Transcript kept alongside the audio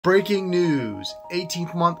Breaking news!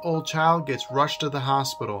 18-month-old child gets rushed to the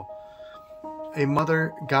hospital. A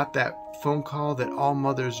mother got that phone call that all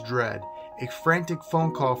mothers dread. A frantic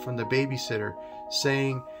phone call from the babysitter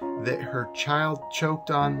saying that her child choked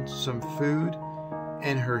on some food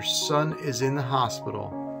and her son is in the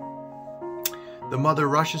hospital. The mother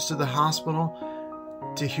rushes to the hospital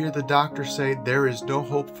to hear the doctor say there is no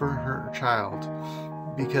hope for her child,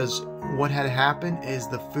 because what had happened is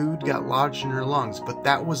the food got lodged in her lungs. But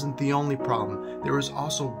that wasn't the only problem. There was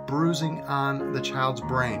also bruising on the child's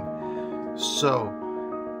brain. So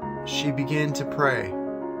she began to pray.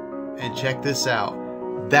 And check this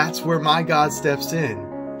out. That's where my God steps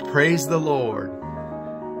in. Praise the Lord.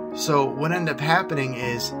 So what ended up happening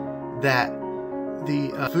is that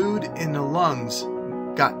the food in the lungs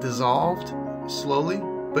got dissolved slowly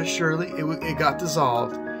but surely. It got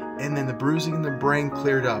dissolved, and then the bruising in the brain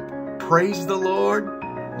cleared up. Praise the Lord.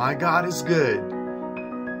 My God is good,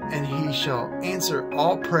 and He shall answer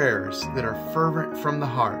all prayers that are fervent from the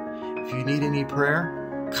heart. If you need any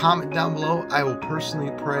prayer, comment down below. I will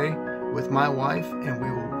personally pray with my wife, and we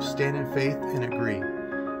will stand in faith and agree.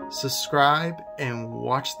 Subscribe and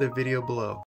watch the video below.